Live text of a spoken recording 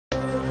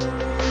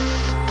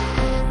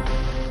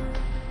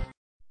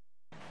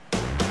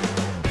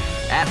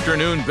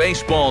Afternoon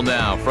baseball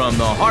now from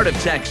the heart of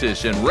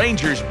Texas and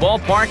Rangers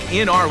Ballpark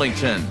in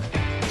Arlington.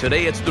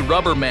 Today it's the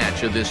rubber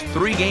match of this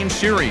 3-game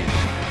series.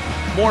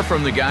 More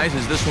from the guys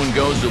as this one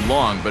goes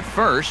along, but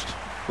first,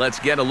 let's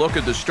get a look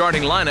at the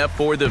starting lineup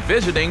for the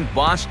visiting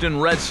Boston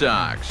Red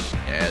Sox,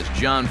 as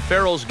John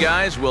Farrell's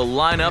guys will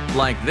line up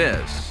like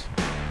this.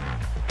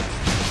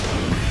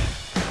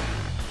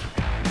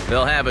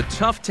 They'll have a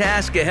tough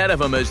task ahead of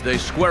them as they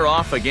square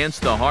off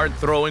against the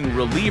hard-throwing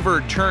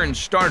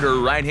reliever-turned-starter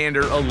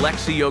right-hander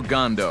Alexi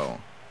Ogando.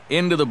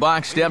 Into the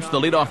box steps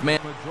the leadoff man.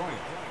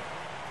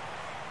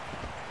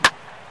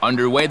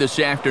 Underway this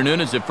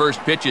afternoon as the first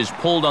pitch is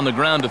pulled on the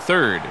ground to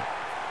third.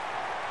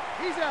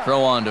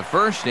 Throw on to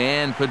first,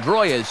 and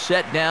Pedroia is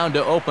set down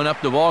to open up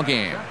the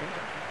ballgame.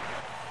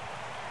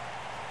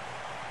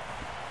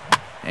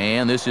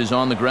 And this is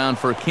on the ground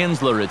for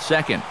Kinsler at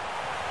second.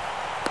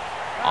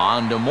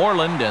 On to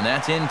Moreland, and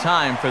that's in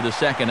time for the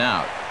second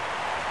out.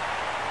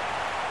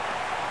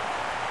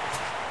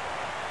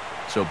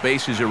 So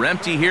bases are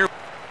empty here.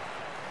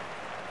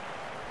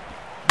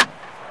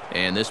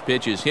 And this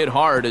pitch is hit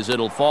hard as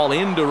it'll fall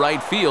into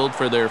right field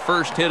for their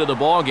first hit of the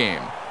ball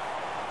game.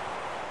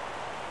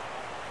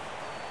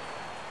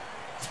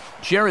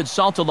 Jared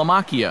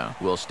Saltalamacchia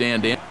will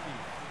stand in.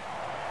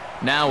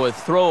 Now a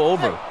throw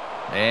over.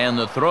 And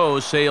the throw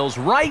sails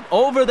right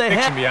over the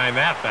head. Behind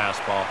that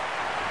fastball.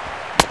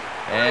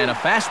 And a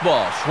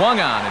fastball swung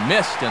on and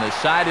missed, and the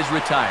side is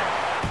retired.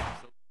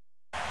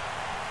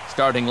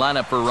 Starting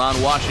lineup for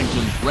Ron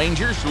Washington's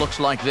Rangers looks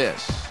like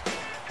this.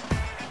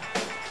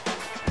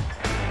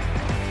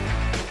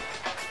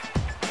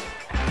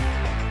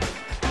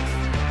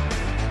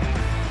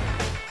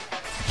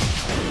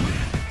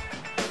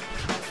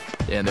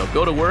 And they'll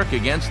go to work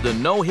against the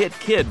no-hit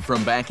kid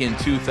from back in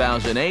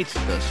 2008,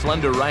 the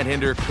slender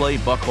right-hander Clay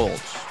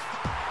Buchholz.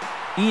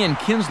 Ian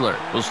Kinsler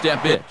will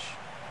step in.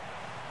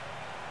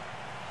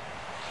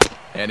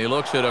 And he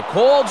looks at a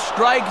cold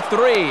strike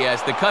 3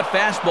 as the cut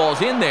fastball's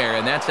in there,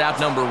 and that's out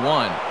number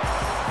 1.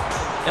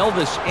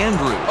 Elvis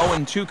Andrus,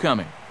 0-2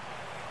 coming.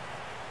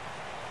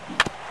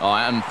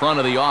 Out in front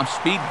of the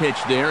off-speed pitch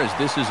there as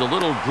this is a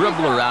little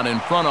dribbler out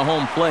in front of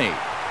home plate.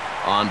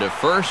 On to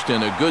first,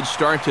 and a good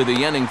start to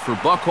the inning for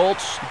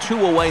Buchholz.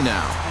 2 away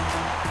now.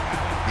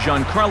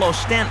 Giancarlo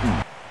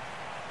Stanton.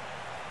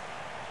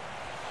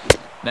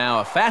 Now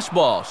a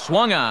fastball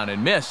swung on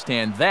and missed,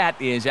 and that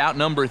is out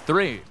number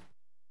 3.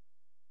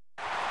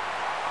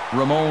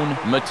 Ramon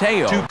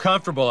Mateo. Too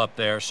comfortable up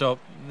there, so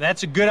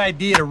that's a good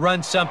idea to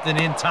run something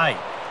in tight.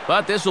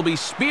 But this will be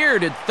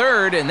speared at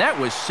third, and that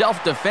was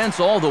self-defense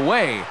all the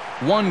way.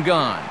 1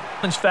 gone.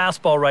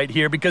 Fastball right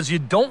here because you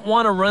don't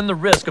want to run the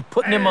risk of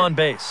putting him on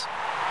base.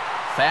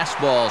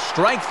 Fastball,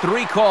 strike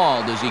 3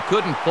 called as he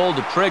couldn't pull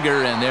the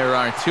trigger, and there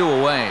are 2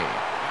 away.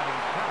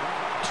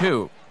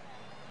 2.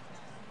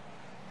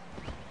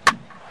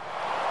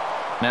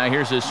 Now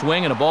here's a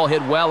swing and a ball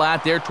hit well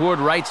out there toward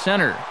right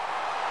center.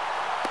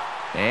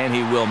 And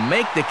he will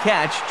make the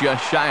catch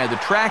just shy of the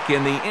track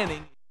in the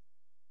inning.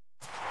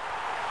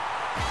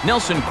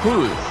 Nelson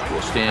Cruz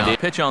will stand in.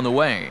 Pitch on the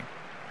way.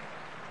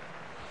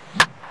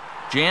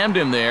 Jammed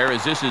him there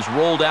as this is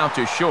rolled out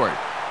to short.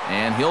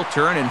 And he'll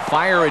turn and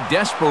fire a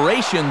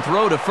desperation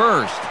throw to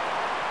first.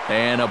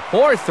 And a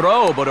poor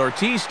throw, but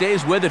Ortiz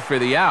stays with it for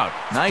the out.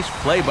 Nice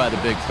play by the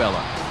big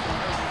fella.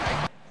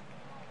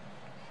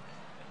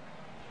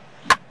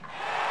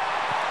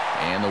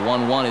 And the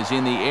 1-1 is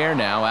in the air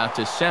now out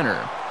to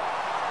center.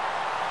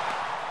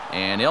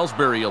 And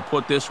Ellsbury will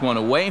put this one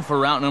away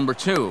for out number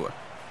 2.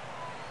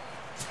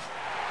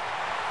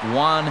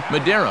 Juan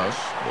Medeiros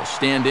will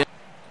stand in.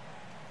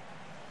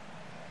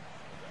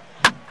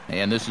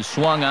 And this is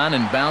swung on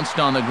and bounced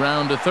on the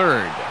ground to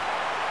third.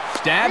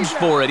 Stabs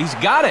for it. He's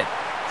got it.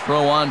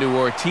 Throw on to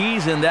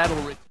Ortiz, and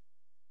that'll...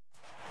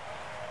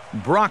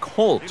 Brock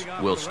Holt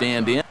will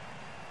stand in.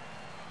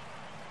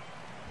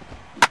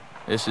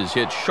 This is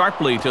hit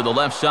sharply to the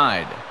left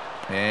side.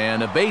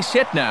 And a base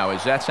hit now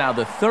as that's how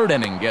the 3rd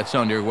inning gets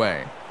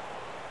underway.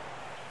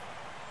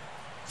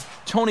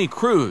 Tony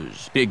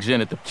Cruz digs in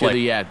at the plate. To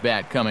the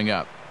at-bat coming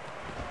up.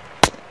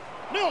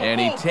 And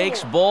he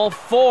takes ball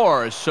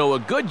 4, so a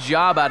good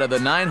job out of the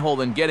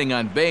 9-hole in getting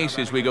on base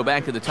as we go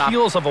back to the top.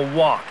 Heels of a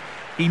walk.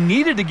 He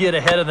needed to get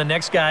ahead of the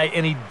next guy,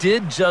 and he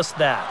did just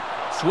that.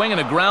 Swinging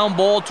a ground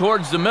ball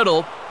towards the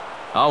middle.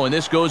 Oh, and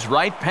this goes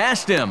right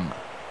past him.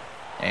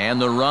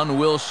 And the run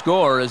will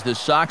score as the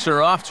Sox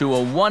are off to a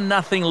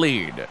 1-0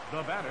 lead.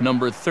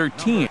 Number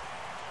 13.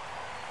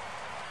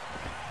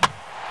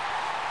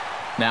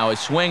 Now a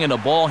swing and a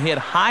ball hit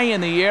high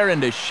in the air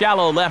into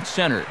shallow left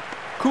center.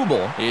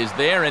 Kubel is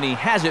there, and he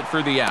has it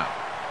for the out.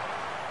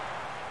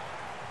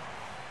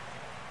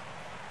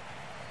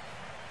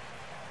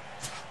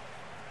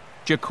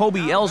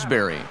 Jacoby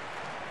Ellsbury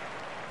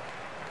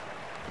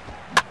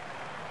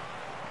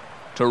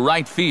to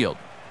right field.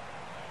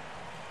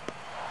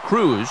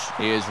 Cruz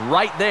is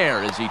right there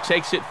as he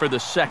takes it for the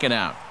second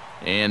out.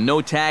 And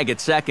no tag at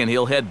second.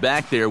 He'll head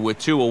back there with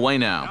 2 away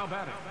now.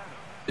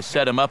 To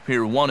set him up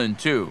here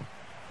 1-2.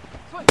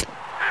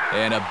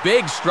 And a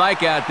big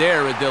strikeout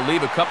there. They'll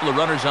leave a couple of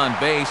runners on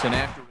base, and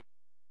after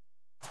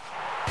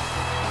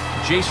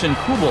Jason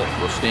Kubel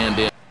will stand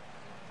in.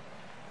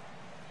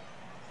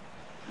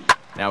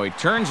 Now he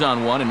turns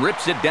on one and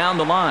rips it down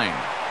the line.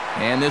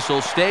 And this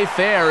will stay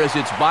fair as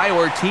it's by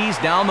Ortiz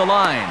down the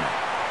line.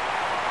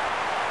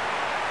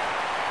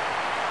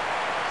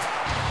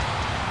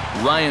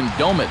 Ryan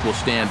Domit will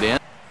stand in.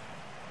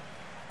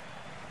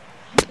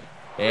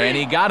 And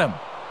he got him.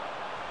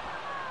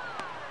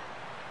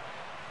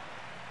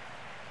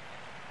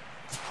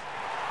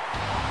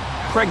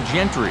 Craig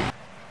Gentry.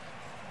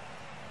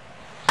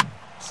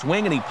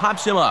 Swing, and he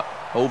pops him up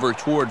over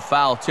toward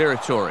foul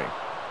territory.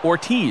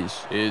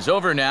 Ortiz is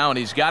over now, and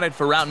he's got it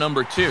for route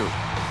number 2.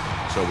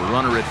 So the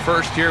runner at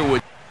first here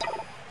would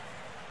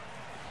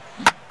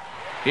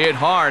hit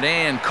hard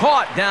and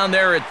caught down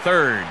there at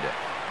third.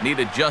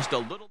 Needed just a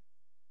little.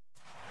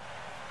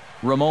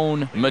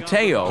 Ramon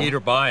Mateo.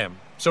 Heater by him.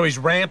 So he's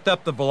ramped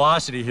up the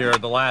velocity here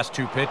in the last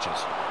 2 pitches.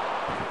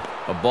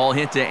 A ball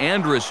hit to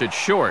Andrus at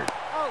short.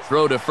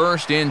 Throw to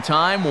first in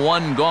time.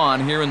 1 gone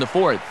here in the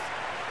 4th.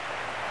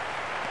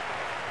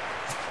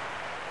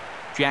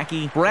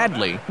 Jackie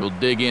Bradley will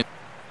dig in.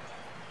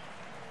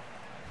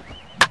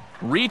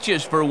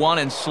 Reaches for one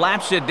and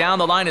slaps it down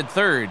the line at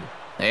third.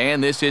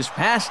 And this is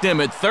past him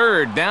at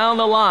third. Down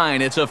the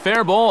line. It's a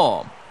fair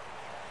ball.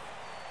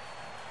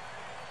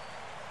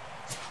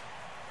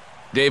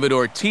 David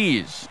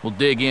Ortiz will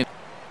dig in.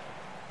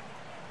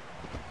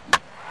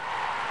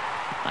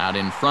 Out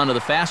in front of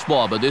the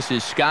fastball, but this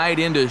is skied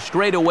into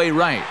straightaway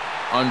right.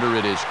 Under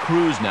it is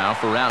Cruz now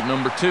for out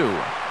number 2.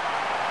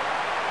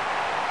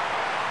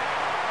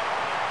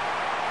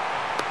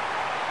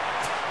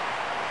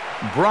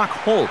 Brock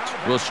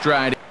Holt will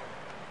stride.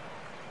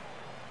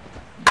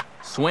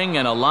 Swing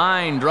and a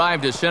line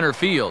drive to center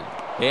field.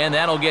 And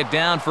that'll get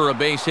down for a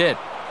base hit.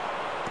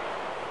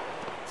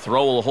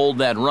 Throw will hold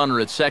that runner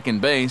at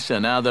second base,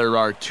 and now there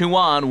are 2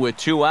 on with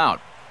 2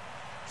 out.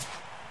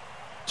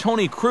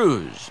 Tony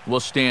Cruz will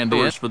stand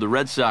in for the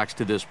Red Sox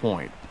to this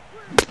point.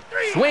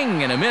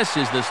 Swing and a miss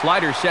as the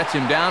slider sets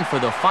him down for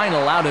the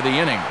final out of the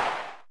inning.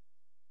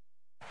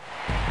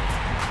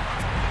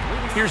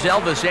 Here's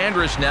Elvis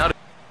Andrus now.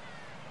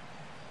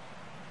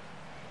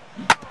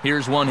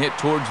 Here's one hit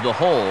towards the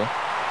hole.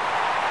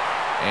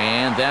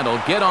 And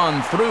that'll get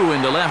on through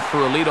into left for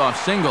a leadoff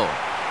single.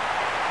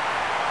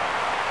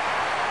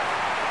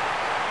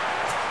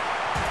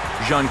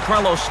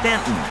 Giancarlo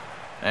Stanton.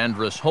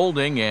 Andrus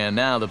holding, and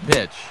now the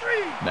pitch.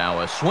 Now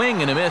a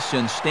swing and a miss,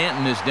 and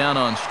Stanton is down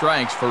on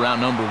strikes for out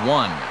number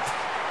 1.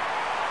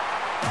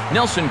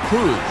 Nelson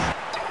Cruz.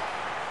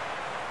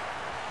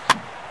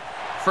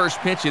 First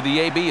pitch of the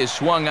AB is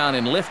swung on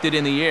and lifted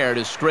in the air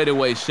to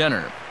straightaway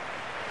center.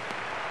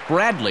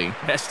 Bradley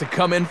has to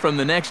come in from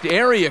the next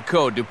area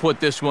code to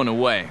put this one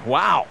away.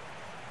 Wow.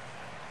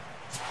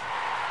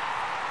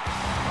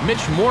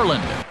 Mitch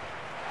Moreland.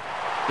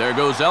 There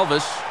goes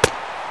Elvis.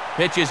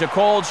 Pitch is a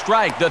cold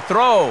strike. The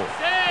throw.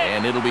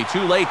 And it'll be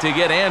too late to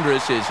get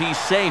Andrus as he's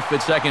safe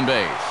at second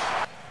base.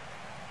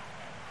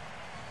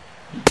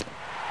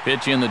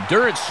 Pitch in the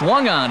dirt,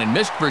 swung on and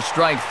missed for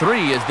strike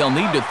 3 as they'll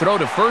need to throw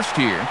to first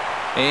here.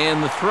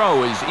 And the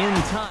throw is in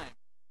time.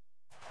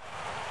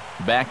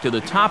 Back to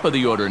the top of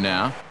the order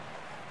now.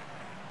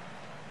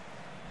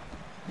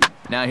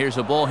 Now here's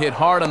a ball hit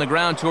hard on the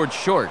ground towards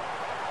short.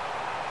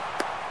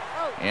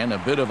 And a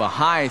bit of a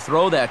high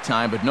throw that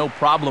time, but no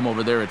problem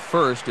over there at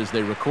first as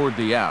they record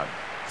the out.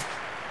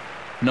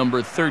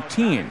 Number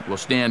 13 will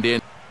stand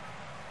in.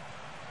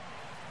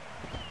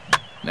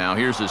 Now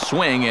here's a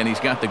swing, and he's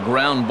got the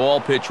ground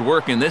ball pitch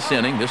work in this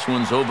inning. This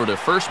one's over to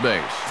first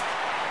base.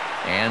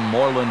 And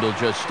Moreland will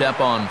just step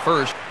on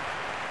first.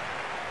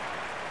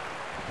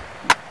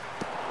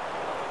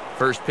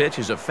 First pitch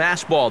is a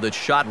fastball that's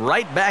shot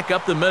right back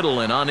up the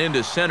middle and on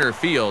into center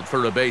field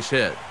for a base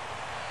hit.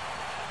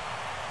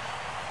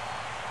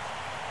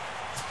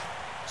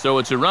 So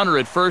it's a runner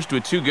at first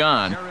with 2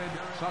 gone.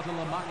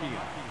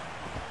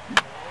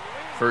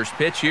 First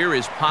pitch here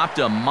is popped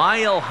a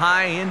mile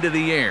high into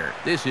the air.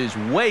 This is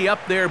way up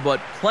there, but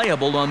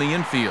playable on the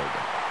infield.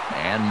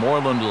 And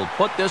Moreland will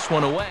put this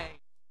one away.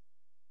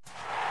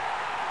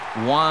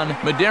 Juan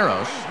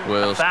Medeiros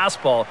will.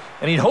 Fastball,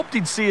 and he'd hoped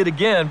he'd see it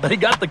again, but he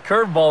got the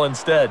curveball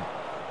instead.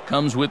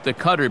 Comes with the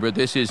cutter, but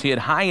this is hit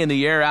high in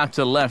the air out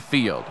to left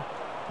field.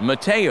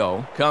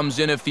 Mateo comes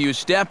in a few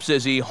steps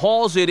as he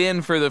hauls it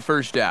in for the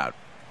first out.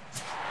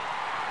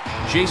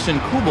 Jason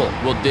Kubel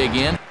will dig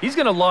in. He's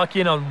going to lock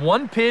in on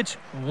 1 pitch,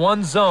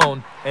 1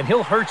 zone, and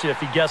he'll hurt you if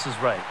he guesses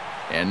right.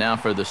 And now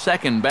for the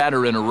second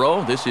batter in a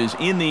row. This is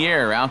in the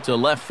air out to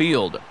left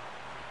field.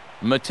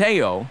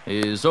 Mateo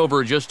is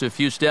over just a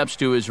few steps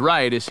to his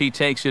right as he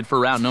takes it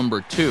for out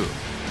number 2.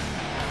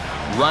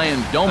 Ryan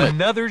Domit.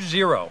 Another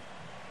 0.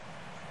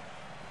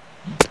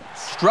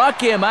 Struck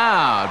him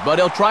out, but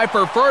he'll try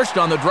for first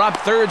on the drop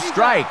third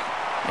strike.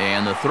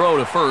 And the throw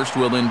to first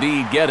will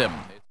indeed get him.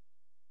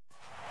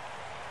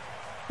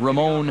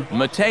 Ramon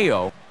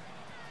Mateo.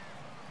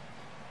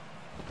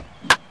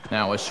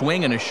 Now a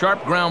swing and a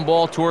sharp ground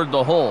ball toward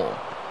the hole.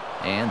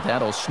 And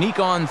that'll sneak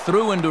on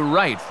through into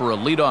right for a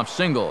leadoff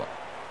single.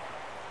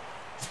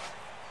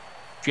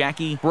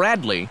 Jackie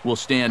Bradley will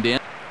stand in.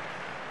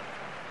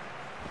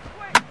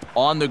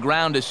 On the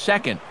ground is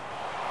second.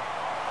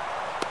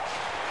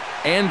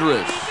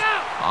 Andrus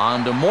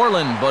on to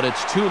Moreland, but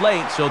it's too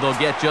late, so they'll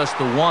get just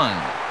the one.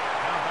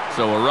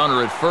 So a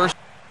runner at first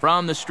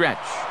from the stretch.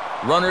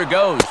 Runner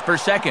goes for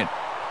second.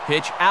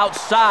 Pitch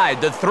outside.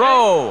 The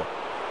throw.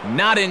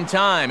 Not in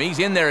time. He's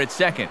in there at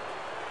second.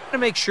 To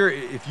make sure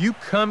if you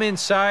come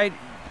inside,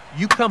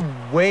 you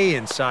come way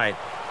inside.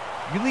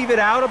 You leave it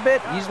out a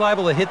bit, he's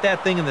liable to hit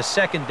that thing in the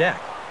second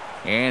deck.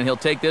 And he'll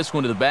take this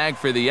one to the bag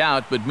for the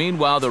out, but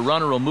meanwhile the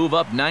runner will move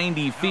up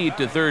 90 feet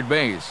to third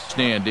base.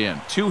 Stand in.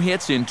 2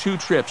 hits in 2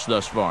 trips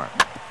thus far.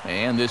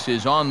 And this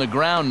is on the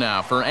ground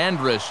now for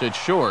Andrus at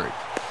short.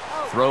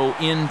 Throw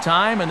in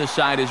time, and the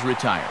side is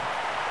retired.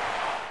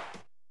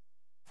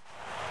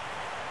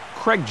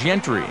 Craig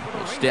Gentry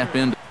will step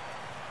in.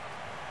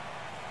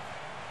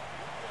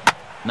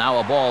 Now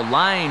a ball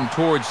lined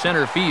towards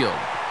center field.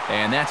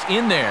 And that's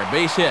in there.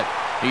 Base hit.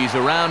 He's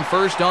around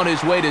first on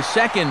his way to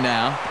second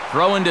now.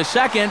 Throwing to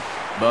second,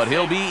 but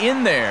he'll be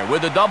in there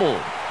with a double.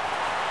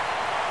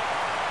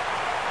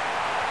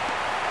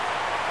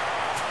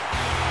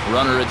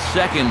 Runner at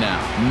second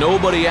now.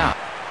 Nobody out.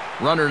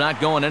 Runner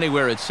not going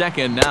anywhere at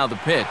second. Now the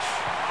pitch.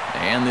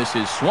 And this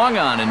is swung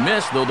on and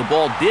missed, though the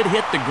ball did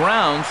hit the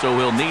ground, so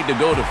he'll need to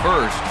go to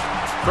first.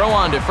 Throw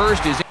on to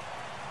first is in.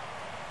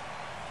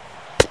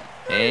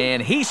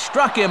 And he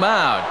struck him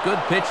out. Good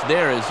pitch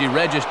there as he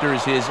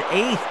registers his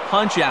 8th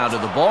punch out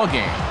of the ball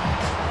game.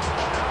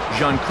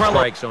 Giancarlo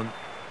Strike zone.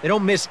 They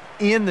don't miss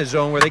in the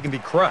zone where they can be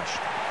crushed.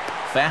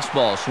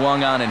 Fastball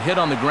swung on and hit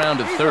on the ground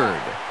to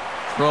third.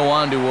 Throw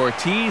on to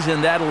Ortiz,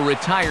 and that'll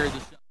retire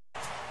the.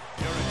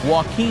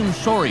 Joaquin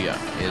Soria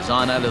is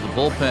on out of the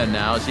bullpen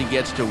now as he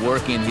gets to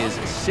work in his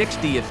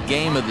 60th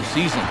game of the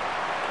season.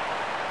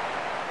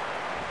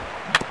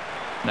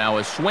 Now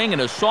a swing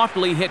and a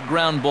softly hit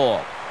ground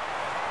ball.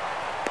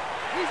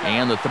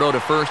 And the throw to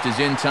first is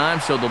in time,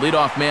 so the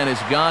leadoff man is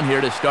gone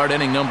here to start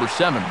inning number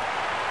 7.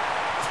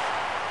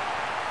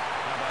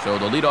 So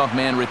the leadoff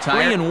man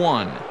retired.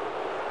 3-1.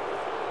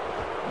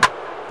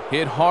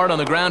 Hit hard on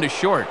the ground to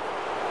short.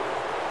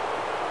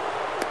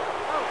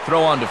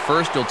 Throw on to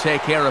first will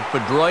take care of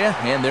Pedroia,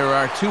 and there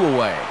are 2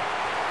 away.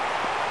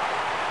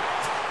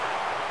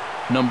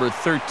 Number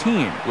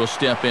 13 will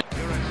step in.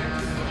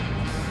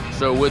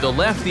 So with a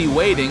lefty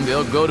waiting,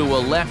 they'll go to a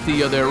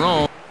lefty of their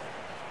own.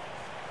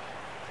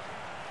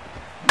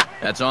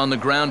 That's on the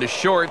ground to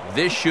short.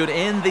 This should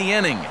end the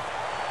inning.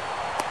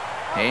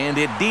 And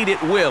indeed it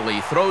will.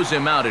 He throws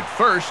him out at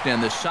first,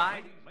 and the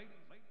side.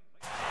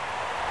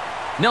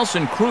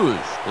 Nelson Cruz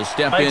will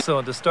step in.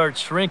 So to start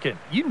shrinking,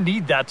 you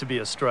need that to be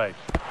a strike.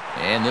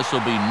 And this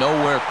will be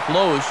nowhere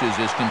close as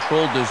his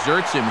control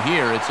deserts him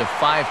here. It's a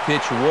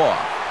 5-pitch walk.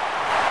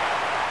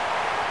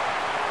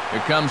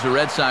 Here comes the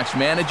Red Sox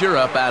manager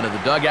up out of the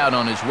dugout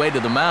on his way to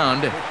the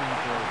mound.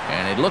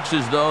 And it looks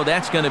as though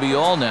that's going to be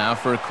all now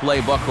for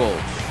Clay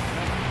Buchholz.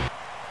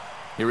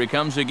 Here he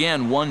comes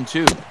again,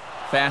 1-2.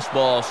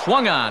 Fastball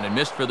swung on and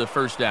missed for the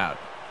first out.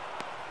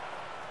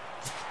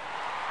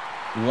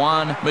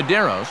 Juan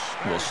Medeiros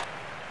will.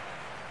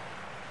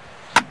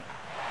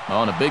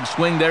 On a big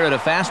swing there at a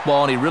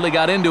fastball, and he really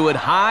got into it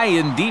high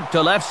and deep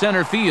to left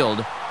center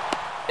field.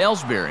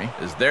 Ellsbury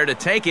is there to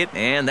take it,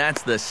 and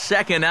that's the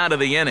second out of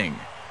the inning.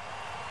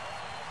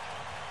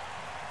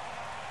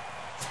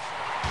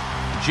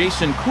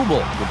 Jason Kubel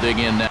will dig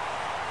in now.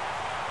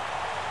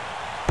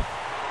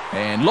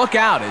 And look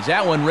out as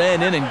that one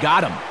ran in and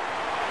got him.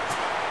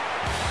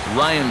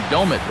 Ryan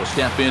Domit will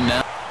step in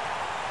now.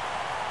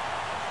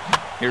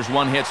 Here's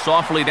one hit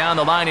softly down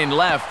the line in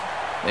left.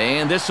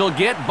 And this will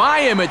get by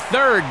him at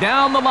third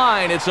down the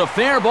line. It's a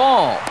fair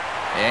ball.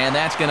 And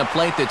that's going to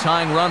plate the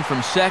tying run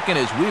from second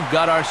as we've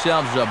got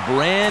ourselves a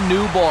brand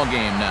new ball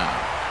game now.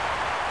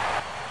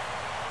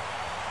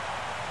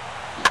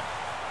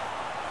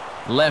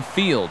 Left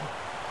field.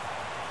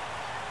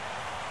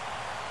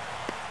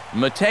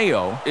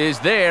 Mateo is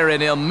there,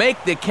 and he'll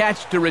make the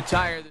catch to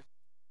retire.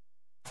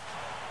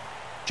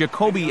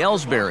 Jacoby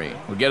Ellsbury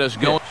will get us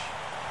going.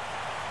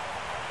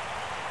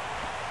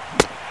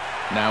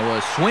 Now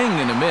a swing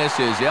and a miss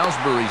as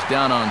Ellsbury's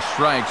down on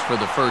strikes for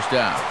the first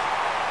out.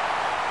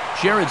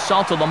 Jared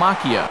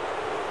Saltalamacchia.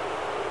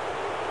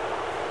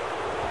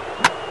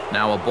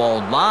 Now a ball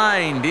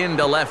lined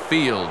into left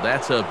field.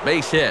 That's a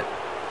base hit.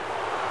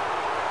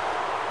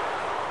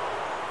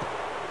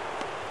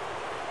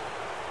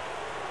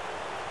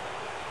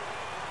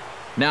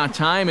 Now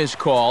time is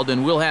called,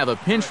 and we'll have a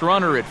pinch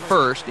runner at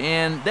first,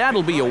 and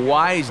that'll be a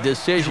wise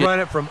decision. Run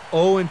it from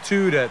 0-2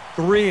 to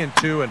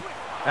 3-2, and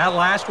that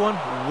last one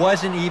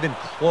wasn't even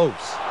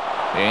close.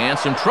 And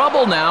some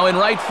trouble now in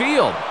right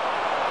field.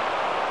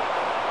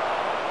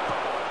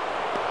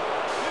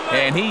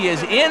 And he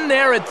is in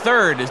there at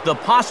third as the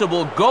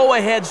possible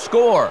go-ahead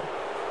score.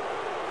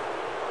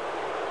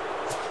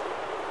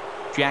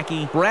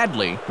 Jackie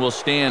Bradley will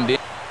stand in.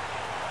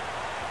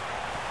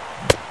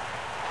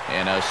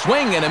 And a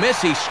swing and a miss.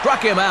 He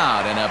struck him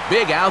out. And a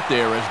big out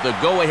there as the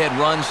go-ahead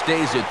run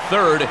stays at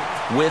third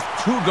with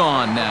 2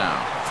 gone now.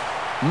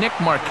 Nick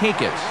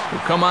Markakis will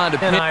come on to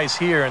pitch. Eyes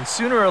here, and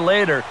sooner or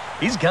later,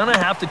 he's going to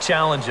have to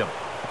challenge him.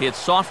 Hit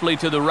softly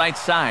to the right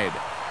side.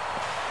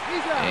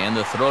 And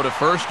the throw to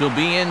first will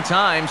be in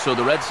time, so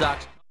the Red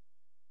Sox.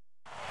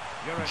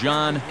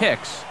 John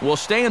Hicks will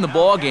stay in the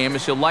ball game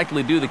as he'll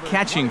likely do the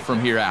catching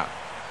from here out.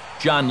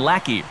 John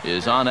Lackey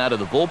is on out of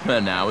the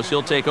bullpen now as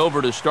he'll take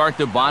over to start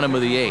the bottom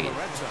of the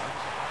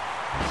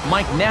 8th.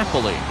 Mike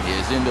Napoli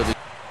is into the...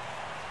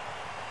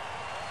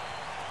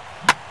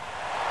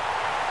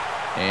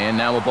 And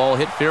now a ball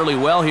hit fairly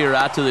well here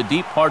out to the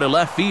deep part of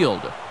left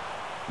field.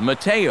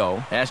 Mateo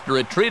has to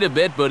retreat a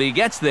bit, but he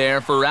gets there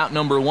for out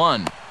number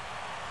 1.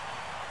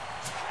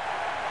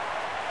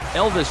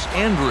 Elvis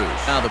Andrews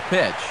now the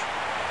pitch.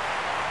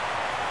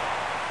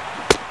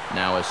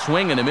 Now a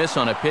swing and a miss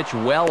on a pitch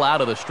well out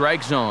of the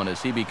strike zone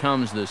as he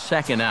becomes the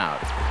 2nd out.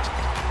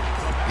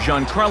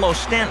 Giancarlo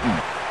Stanton.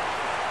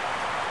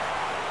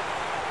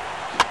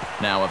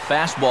 Now a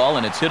fastball,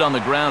 and it's hit on the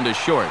ground to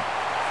short.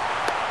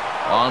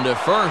 On to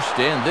first,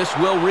 and this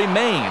will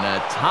remain a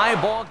tie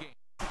ball game.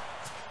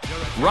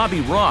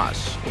 Robbie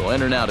Ross will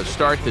enter now to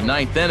start the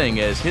 9th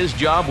inning as his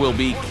job will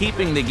be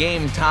keeping the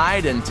game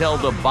tied until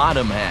the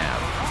bottom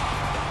half.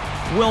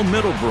 Will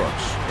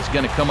Middlebrooks is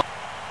going to come up.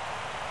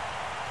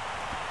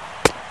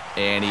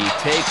 And he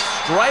takes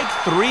strike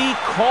 3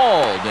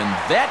 called, and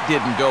that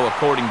didn't go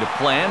according to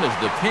plan as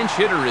the pinch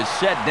hitter is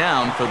set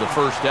down for the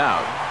first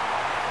out.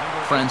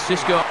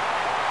 Francisco.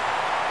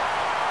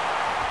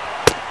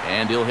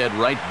 And he'll head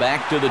right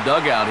back to the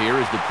dugout here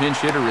as the pinch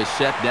hitter is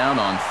set down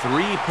on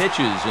 3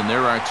 pitches, and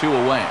there are 2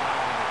 away.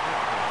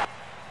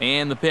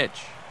 And the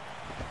pitch.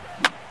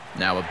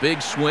 Now a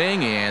big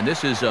swing, and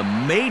this is a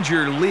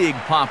major league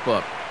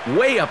pop-up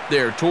way up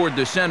there toward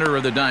the center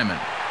of the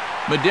diamond.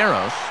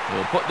 Medeiros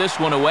will put this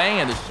one away,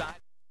 and the side.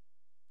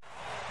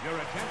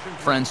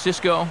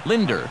 Francisco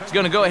Linder is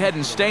going to go ahead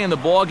and stay in the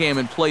ball game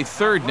and play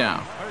third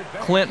now.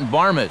 Clint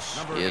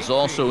Barmas is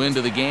also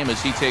into the game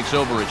as he takes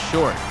over at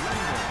short.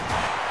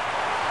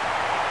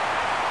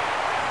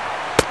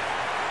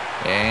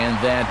 And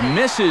that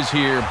misses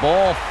here,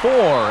 ball 4,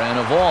 and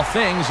of all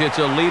things, it's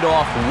a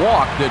leadoff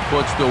walk that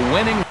puts the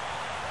winning.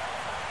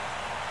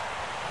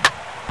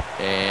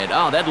 And,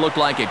 oh, that looked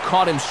like it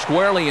caught him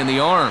squarely in the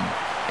arm.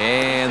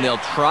 And they'll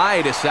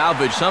try to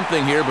salvage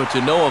something here, but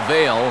to no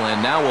avail,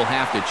 and now we'll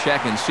have to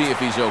check and see if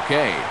he's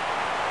okay.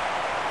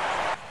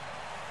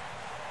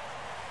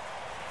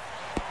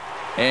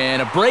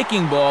 And a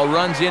breaking ball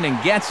runs in and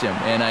gets him,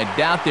 and I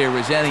doubt there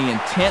was any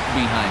intent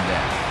behind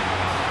that.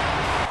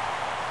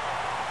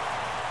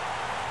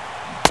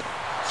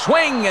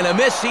 Swing and a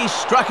miss. He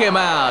struck him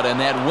out, and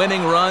that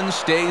winning run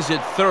stays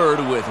at third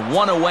with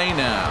 1 away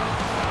now.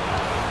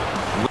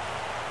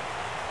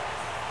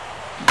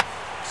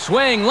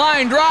 Swing,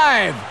 line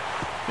drive,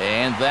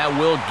 and that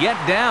will get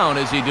down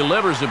as he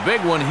delivers a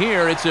big one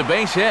here. It's a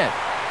base hit,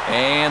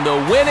 and the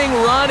winning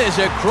run is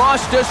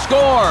across to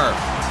score.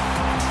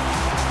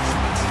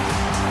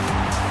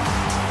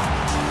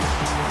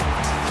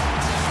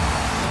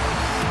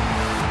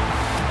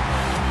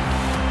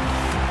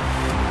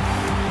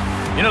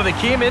 You know, they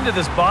came into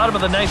this bottom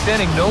of the 9th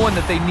inning knowing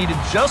that they needed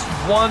just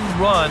 1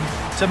 run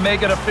to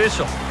make it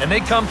official. And they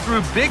come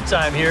through big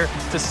time here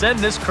to send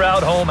this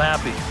crowd home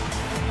happy.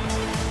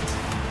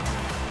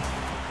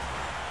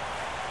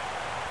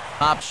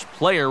 Top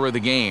player of the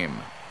game.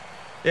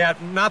 Yeah,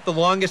 not the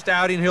longest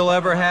outing he'll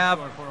ever have.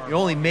 He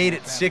only made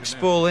it 6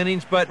 full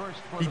innings, but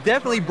he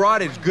definitely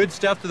brought his good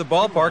stuff to the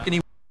ballpark, and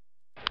he...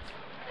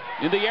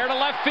 In the air to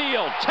left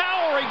field.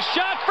 Towering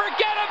shot.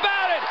 Forget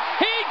about it.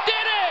 He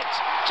did it.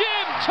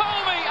 Jim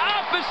Thome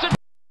opposite.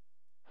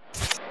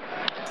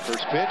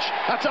 First pitch.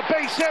 That's a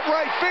base hit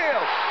right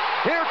field.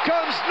 Here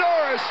comes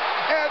Norris,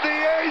 and the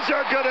A's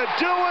are going to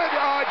do it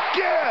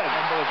again.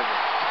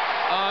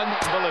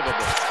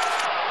 Unbelievable.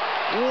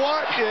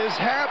 What is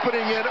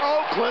happening in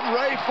Oakland,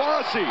 Ray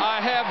Fosse? I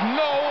have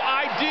no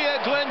idea,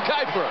 Glenn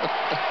Kuiper.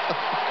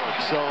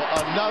 So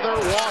another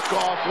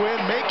walk-off win,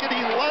 make it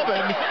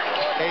 11.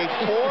 A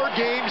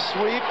 4-game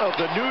sweep of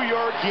the New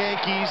York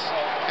Yankees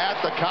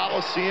at the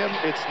Coliseum.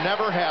 It's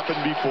never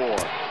happened before.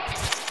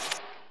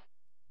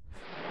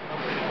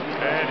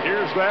 And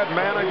here's that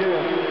man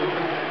again.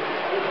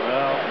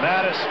 Well,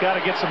 Mattis got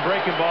to get some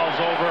breaking balls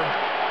over,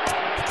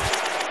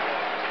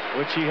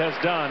 which he has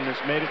done.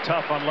 It's made it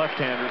tough on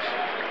left-handers.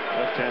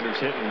 Left-handers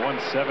hitting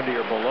 170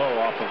 or below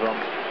off of him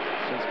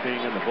since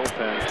being in the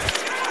bullpen.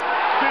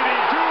 Did he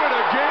do it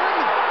again?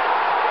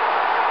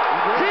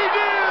 He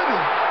did!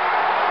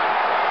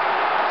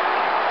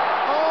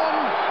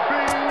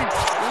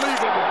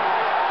 Unbelievable.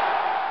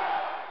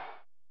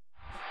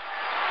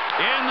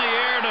 In the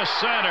air to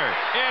center.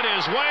 It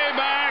is way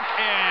back,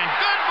 and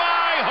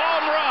goodbye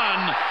home run.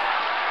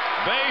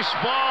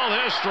 Baseball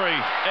history.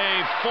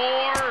 A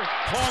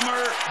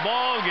 4-homer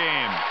ball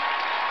game.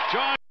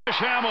 Josh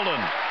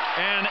Hamilton,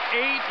 and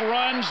 8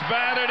 runs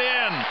batted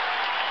in.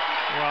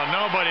 Well,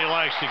 nobody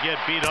likes to get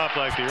beat up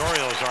like the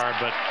Orioles are,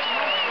 but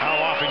how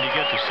often you get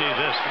to see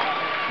this.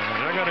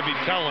 And they're going to be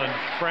telling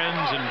friends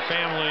and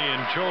family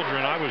and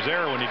children, I was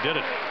there when he did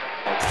it.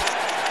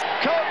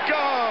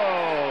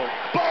 Coco!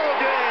 Ball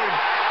game!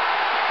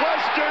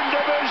 Western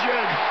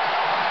Division!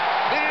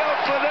 The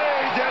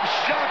Oakland's have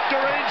shocked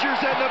the Rangers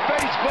and the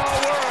baseball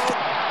world,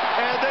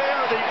 and they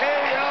are the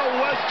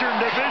AL Western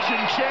Division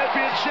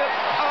Championship.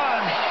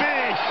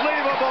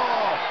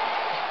 Unbelievable!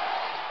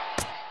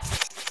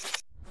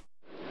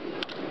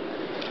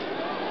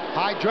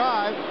 High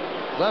drive,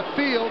 left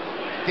field,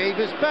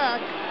 Davis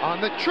back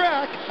on the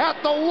track,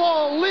 at the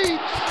wall,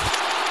 leaps,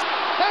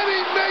 and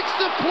he makes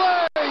the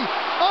play!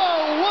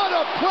 Oh, what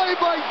a play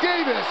by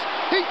Davis!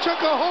 He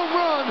took a home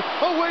run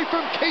away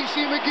from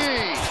Casey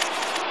McGee.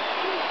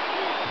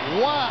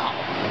 Wow!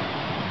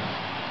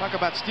 Talk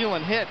about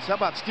stealing hits. How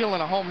about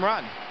stealing a home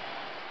run?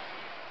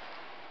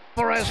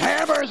 Flores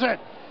hammers it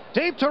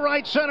deep to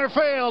right center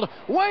field.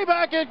 Way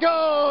back it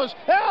goes.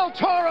 El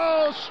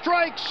Toro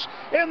strikes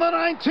in the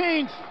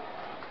 19th.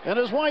 And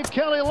his wife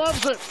Kelly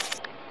loves it.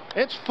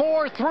 It's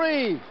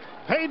 4-3.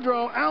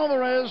 Pedro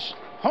Alvarez,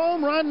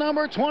 home run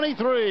number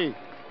 23.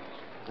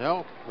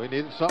 No, we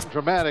needed something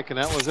dramatic, and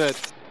that was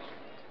it.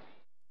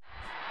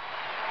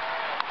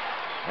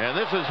 And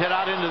this is hit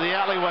out into the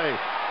alleyway.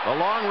 A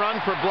long run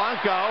for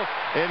Blanco,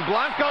 and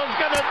Blanco's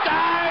gonna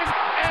dive,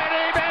 and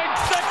he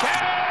makes the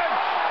catch!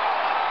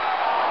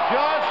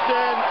 Just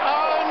an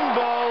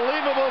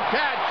unbelievable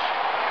catch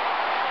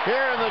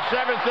here in the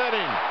 7th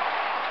inning.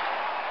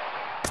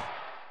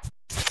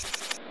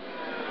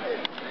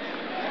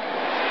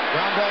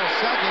 Ground ball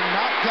second,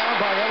 knocked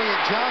down by Elliott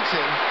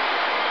Johnson,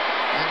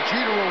 and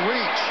Jeter will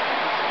reach.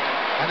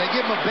 And they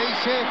give him a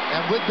base hit,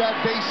 and with that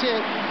base hit,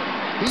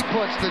 he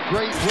puts the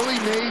great Willie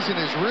Mays in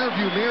his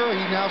rearview mirror.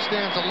 He now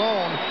stands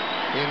alone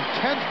in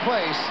 10th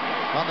place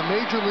on the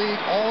Major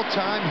League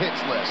all-time hits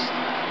list.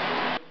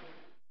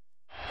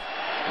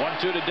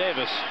 1-2 to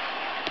Davis.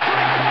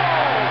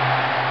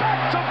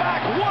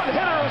 Back-to-back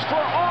one-hitters for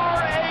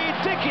R.A.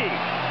 Dickey.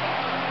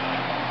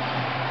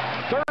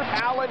 Third,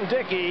 Alan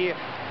Dickey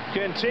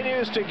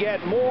continues to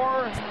get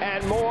more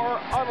and more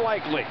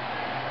unlikely.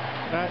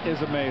 That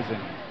is amazing.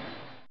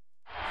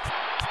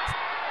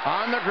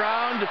 On the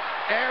ground,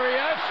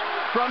 Arias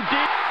from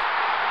deep,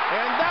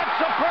 and that's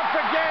a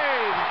perfect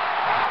game.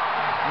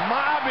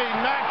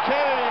 Mobbing Matt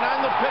Cain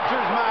on the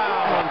pitcher's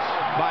mound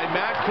by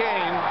Matt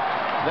Cain.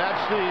 That's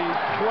the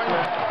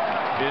 20th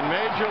in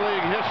Major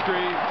League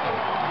history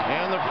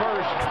and the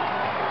first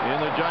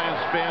in the Giants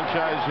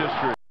franchise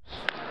history.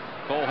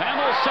 Cole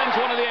Hamels sends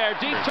one in the air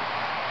deep.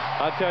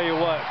 I'll tell you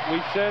what,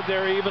 we said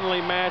they're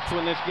evenly matched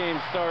when this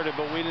game started,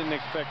 but we didn't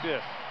expect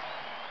this.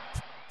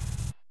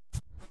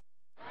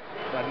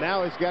 But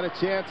now he's got a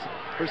chance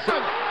for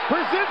some.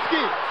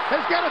 Brzezinski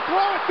has got to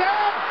throw it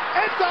down.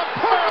 It's a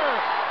purr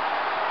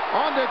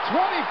on the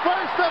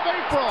 21st of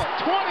April,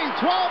 2012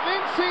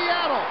 in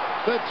Seattle,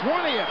 the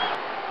 20th.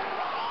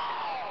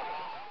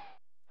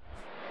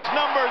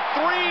 Number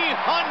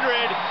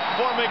 300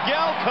 for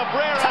Miguel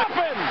Cabrera.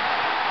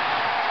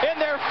 In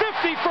their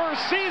 51st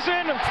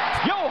season,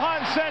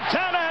 Johan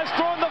Santana has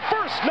thrown the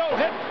first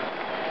no-hit.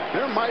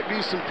 There might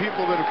be some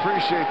people that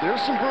appreciate. There's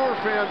some Brewer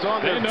fans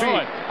on their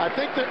feet. I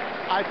think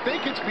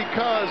it's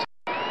because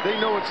they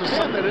know it's a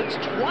sign that it's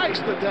twice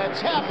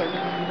that's happened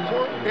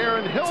for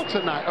Aaron Hill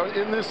tonight or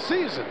in this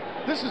season.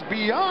 This is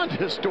beyond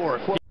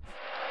historic. 3-2-2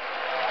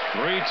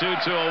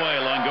 away.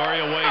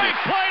 Longoria waiting. Big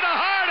play to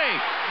Hardy,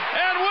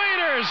 and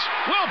Wieters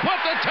will put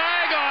the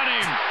tag on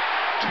him.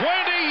 20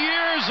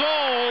 years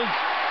old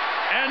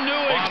and new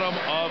bottom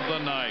of the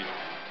ninth.